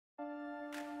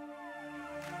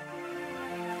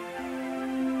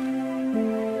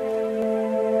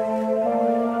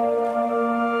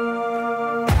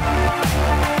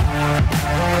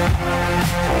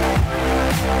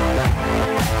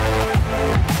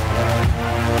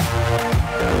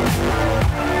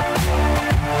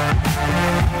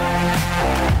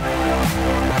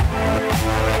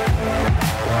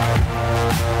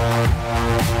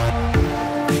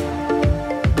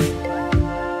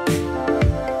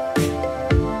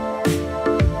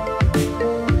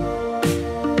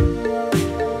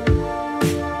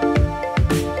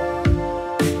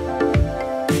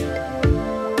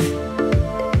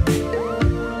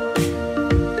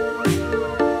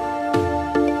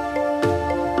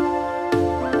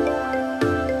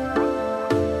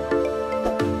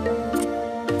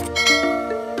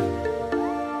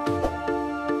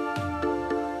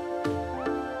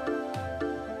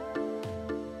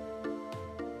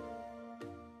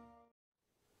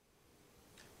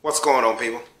What's going on,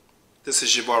 people? This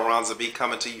is your boy Ronza B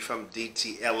coming to you from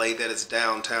DTLA, that is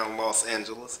downtown Los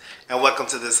Angeles, and welcome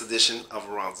to this edition of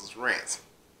Ronza's Rants.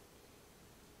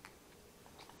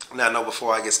 Now, I know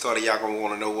before I get started, y'all gonna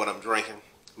want to know what I'm drinking.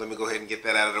 Let me go ahead and get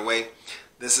that out of the way.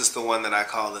 This is the one that I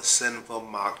call the Sinful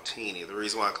Martini. The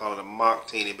reason why I call it a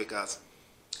Martini because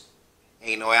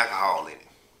ain't no alcohol in it.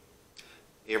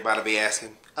 Everybody be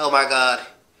asking, "Oh my God,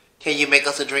 can you make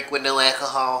us a drink with no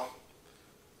alcohol?"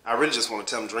 I really just want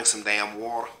to tell them drink some damn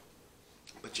water.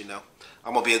 But you know,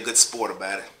 I'm going to be a good sport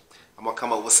about it. I'm going to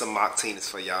come up with some martinis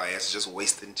for y'all ass, just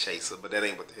wasting chaser. But that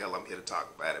ain't what the hell I'm here to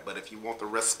talk about it. But if you want the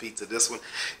recipe to this one,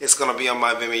 it's going to be on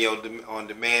my Vimeo on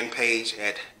demand page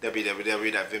at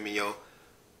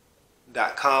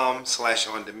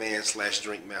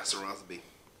www.vimeo.com/on-demand/drinkmasterronzab.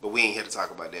 But we ain't here to talk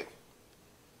about that.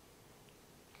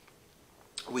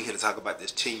 We here to talk about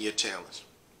this 10-year challenge.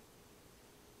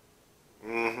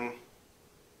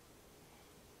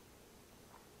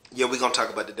 Yeah, we're going to talk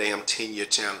about the damn 10-year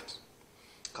challenge.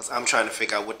 Because I'm trying to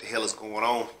figure out what the hell is going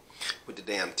on with the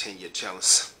damn 10-year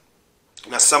challenge.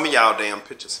 Now, some of y'all damn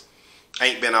pictures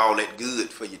ain't been all that good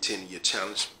for your 10-year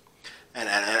challenge. And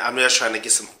I'm just trying to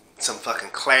get some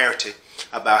fucking clarity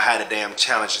about how the damn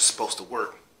challenge is supposed to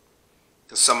work.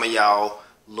 Because some of y'all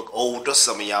look older,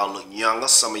 some of y'all look younger,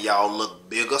 some of y'all look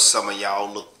bigger, some of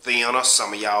y'all look thinner,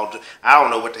 some of y'all I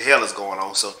don't know what the hell is going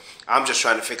on. So I'm just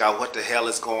trying to figure out what the hell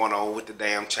is going on with the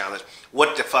damn challenge.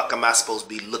 What the fuck am I supposed to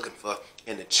be looking for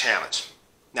in the challenge?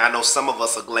 Now, I know some of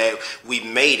us are glad we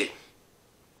made it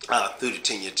through the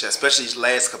 10-year challenge, especially these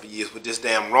last couple of years with this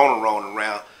damn Rona rolling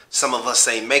around. Some of us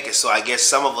ain't make it, so I guess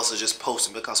some of us are just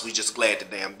posting because we just glad to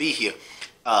damn be here,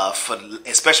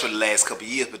 especially for the last couple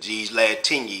of years, but geez, last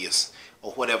 10 years.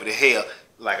 Or whatever the hell,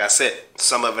 like I said,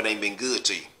 some of it ain't been good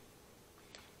to you.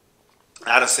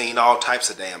 I done seen all types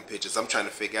of damn pictures. I'm trying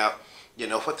to figure out, you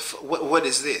know, what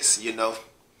is this, you know?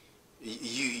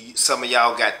 Some of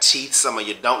y'all got teeth, some of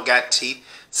you don't got teeth,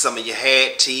 some of you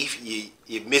had teeth,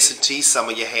 you're missing teeth, some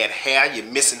of you had hair, you're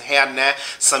missing hair now,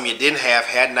 some of you didn't have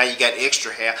hair, now you got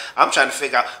extra hair. I'm trying to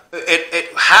figure out,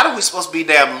 how are we supposed to be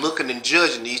damn looking and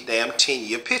judging these damn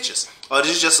 10-year pictures? Or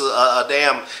this is just a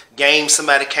damn game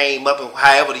somebody came up and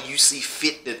however you see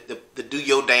fit to do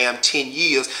your damn 10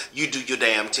 years, you do your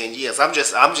damn 10 years. I'm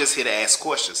just here to ask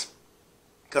questions.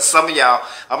 Because some of y'all,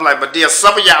 I'm like, but dear,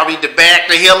 some of y'all need to back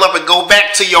the hell up and go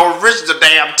back to your original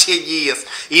damn 10 years.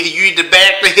 Either you need to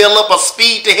back the hell up or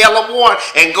speed the hell up one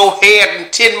and go ahead and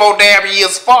 10 more damn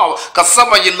years forward. Because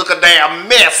some of you look a damn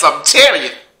mess, I'm telling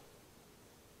you.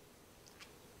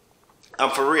 I'm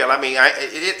for real. I mean,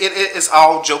 it's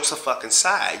all jokes fucking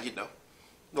side, you know.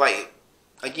 Like,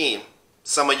 again,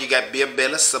 some of you got beer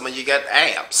belly, some of you got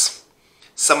abs.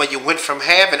 Some of you went from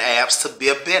having abs to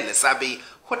beer bellies. I mean,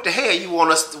 what the hell you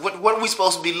want us? What are we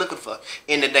supposed to be looking for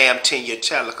in the damn 10-year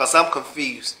challenge? Cause I'm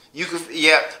confused. You confused me.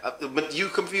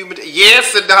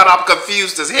 Yes, and not. I'm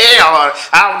confused as hell.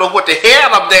 I don't know what the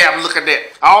hell I'm damn looking at.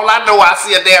 All I know, I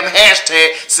see a damn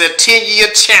hashtag said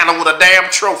 10-year challenge with a damn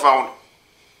trophy on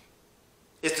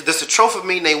it. Does the trophy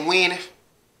mean they win it?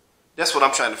 That's what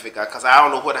I'm trying to figure out. Cause I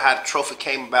don't know how the trophy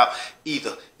came about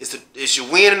either. Is you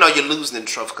winning or you losing in the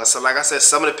trophy? Cause like I said,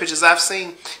 some of the pictures I've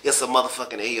seen, it's a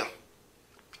motherfucking L.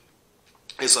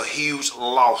 It's a huge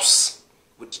loss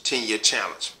with the 10-year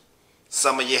challenge.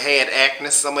 Some of you had acne,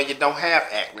 some of you don't have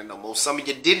acne no more. Some of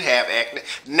you didn't have acne,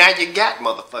 now you got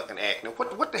motherfucking acne.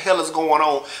 What the hell is going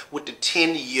on with the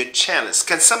 10-year challenge?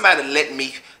 Can somebody let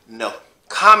me know?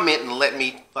 Comment and let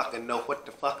me fucking know what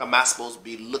the fuck am I supposed to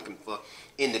be looking for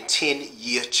in the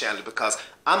 10-year challenge, because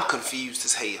I'm confused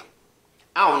as hell.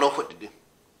 I don't know what to do.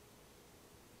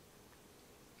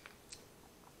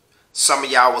 Some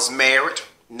of y'all was married,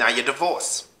 now you're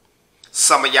divorced.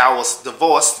 Some of y'all was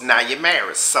divorced, now you're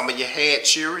married. Some of you had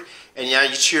children, and now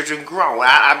your children grown.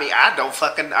 I mean, I don't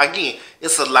fucking, again,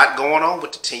 it's a lot going on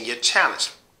with the 10-year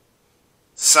challenge.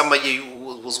 Some of you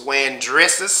was wearing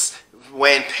dresses,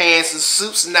 wearing pants and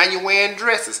suits, and now you're wearing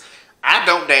dresses. I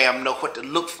don't damn know what to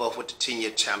look for with the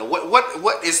 10-year challenge.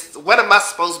 What am I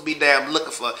supposed to be damn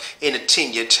looking for in the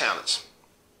 10-year challenge?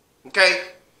 Okay?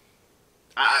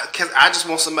 I just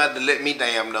want somebody to let me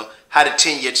damn know how the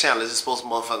 10-year challenge is supposed to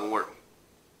motherfucking work.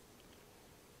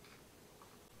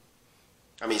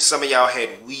 I mean, some of y'all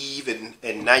had weave and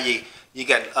now you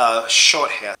got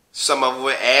short hair. Some of them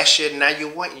were ashy and now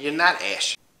you're not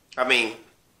ashy. I mean,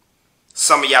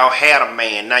 some of y'all had a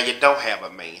man, now you don't have a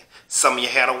man. Some of you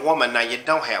had a woman, now you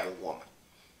don't have a woman.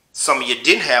 Some of you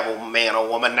didn't have a man or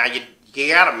woman, now you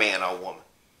got a man or woman.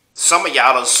 Some of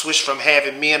y'all done switched from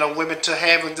having men or women to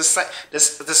having the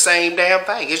same damn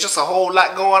thing. It's just a whole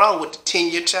lot going on with the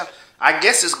 10-year challenge. I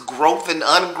guess it's growth and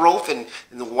ungrowth and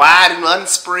wide and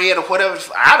unspread or whatever.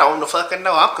 I don't fucking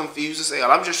know. I'm confused as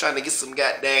hell. I'm just trying to get some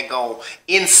goddamn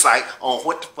insight on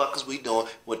what the fuck is we doing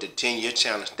with the 10-year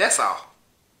challenge. That's all.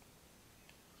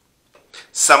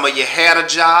 Some of you had a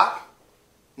job.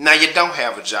 Now you don't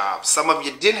have a job. Some of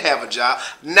you didn't have a job.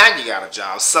 Now you got a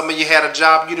job. Some of you had a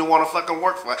job you didn't want to fucking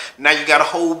work for. Now you got a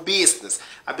whole business.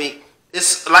 I mean,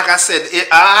 it's like I said,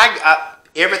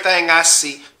 everything I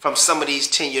see from some of these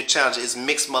 10-year challenges is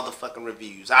mixed motherfucking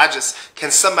reviews. Can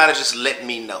somebody just let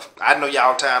me know? I know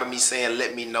y'all tired of me saying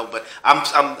let me know, but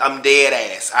I'm dead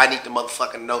ass. I need to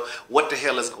motherfucking know what the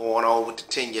hell is going on with the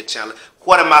 10-year challenge.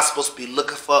 What am I supposed to be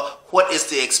looking for? What is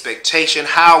the expectation?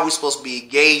 How are we supposed to be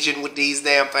engaging with these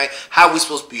damn things? How are we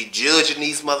supposed to be judging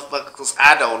these motherfuckers? Because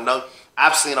I don't know.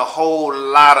 I've seen a whole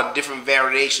lot of different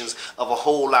variations of a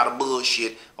whole lot of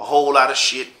bullshit, a whole lot of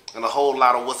shit, and a whole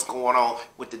lot of what's going on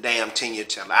with the damn 10-year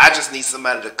challenge. I just need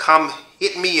somebody to come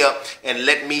hit me up and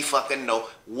let me fucking know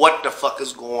what the fuck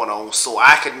is going on so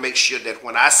I can make sure that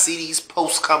when I see these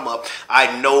posts come up,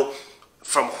 I know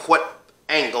from what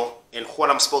angle and what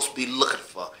I'm supposed to be looking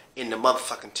for in the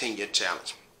motherfucking 10-year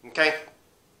challenge. Okay?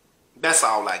 That's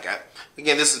all I got.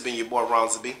 Again, this has been your boy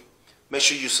Ronza B. Make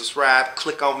sure you subscribe,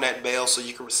 click on that bell so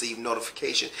you can receive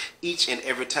notification each and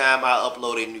every time I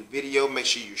upload a new video. Make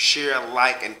sure you share,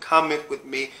 like, and comment with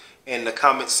me in the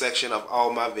comment section of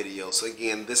all my videos. So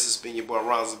again, this has been your boy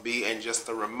Ronza B, and just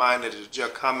a reminder that your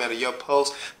comment or your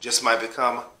post just might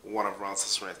become one of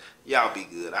Ronza's friends. Y'all be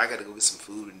good. I gotta go get some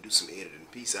food and do some editing.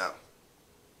 Peace out.